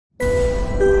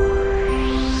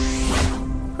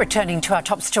Returning to our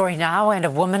top story now, and a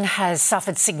woman has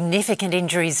suffered significant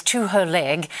injuries to her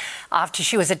leg after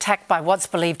she was attacked by what's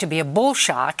believed to be a bull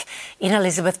shark in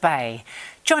Elizabeth Bay.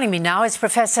 Joining me now is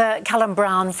Professor Culum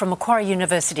Brown from Macquarie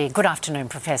University. Good afternoon,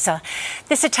 Professor.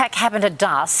 This attack happened at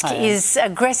dusk. Hi, Is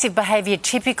aggressive behaviour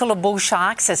typical of bull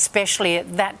sharks, especially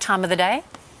at that time of the day?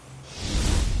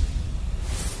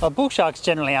 Well, bull sharks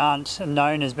generally aren't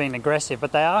known as being aggressive,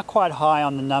 but they are quite high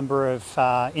on the number of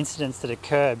incidents that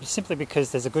occur, simply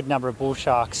because there's a good number of bull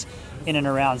sharks in and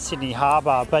around Sydney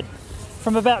Harbour. But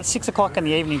from about 6 o'clock in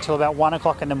the evening till about 1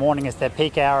 o'clock in the morning is their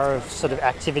peak hour of sort of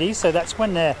activity, so that's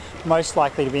when they're most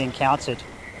likely to be encountered.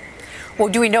 Well,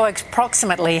 do we know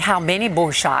approximately how many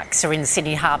bull sharks are in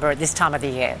Sydney Harbour at this time of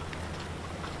the year?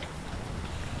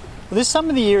 Well, this time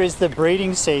of the year is the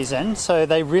breeding season, so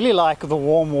they really like the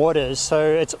warm waters. So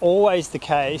it's always the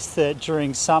case that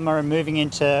during summer and moving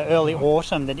into early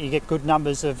autumn that you get good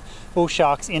numbers of bull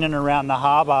sharks in and around the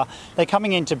harbour. They're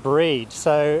coming in to breed.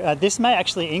 So this may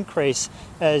actually increase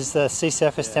as the sea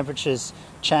surface temperatures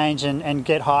change and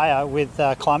get higher with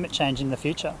climate change in the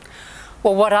future.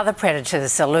 Well, what other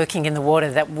predators are lurking in the water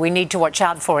that we need to watch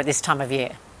out for at this time of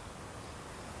year?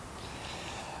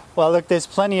 Well, look, there's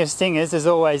plenty of stingers, as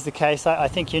always the case. I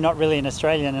think you're not really an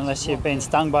Australian unless you've been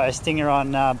stung by a stinger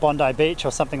on Bondi Beach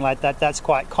or something like that. That's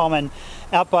quite common.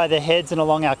 Out by the heads and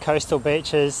along our coastal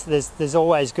beaches, there's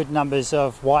always good numbers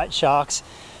of white sharks.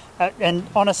 And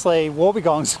honestly,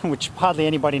 warbigongs, which hardly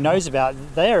anybody knows about,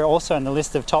 they are also in the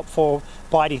list of top 4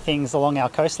 bitey things along our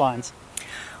coastlines.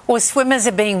 Well, swimmers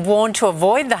are being warned to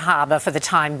avoid the harbour for the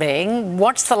time being.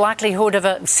 What's the likelihood of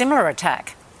a similar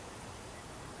attack?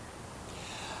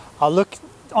 Look,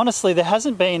 honestly, there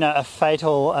hasn't been a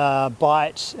fatal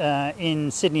bite in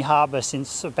Sydney Harbour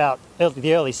since about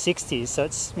the early 60s, so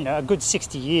it's a good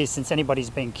 60 years since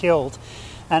anybody's been killed.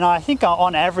 And I think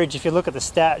on average, if you look at the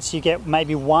stats, you get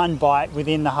maybe 1 bite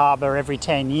within the harbour every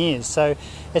 10 years. So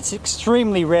it's an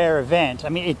extremely rare event. I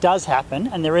mean, it does happen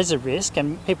and there is a risk,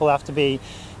 and people have to be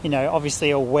obviously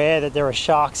aware that there are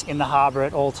sharks in the harbour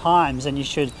at all times, and you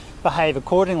should behave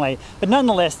accordingly. But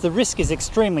nonetheless, the risk is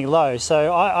extremely low,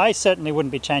 so I certainly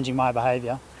wouldn't be changing my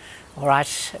behaviour. All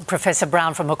right, Professor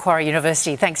Brown from Macquarie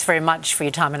University, thanks very much for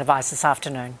your time and advice this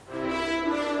afternoon.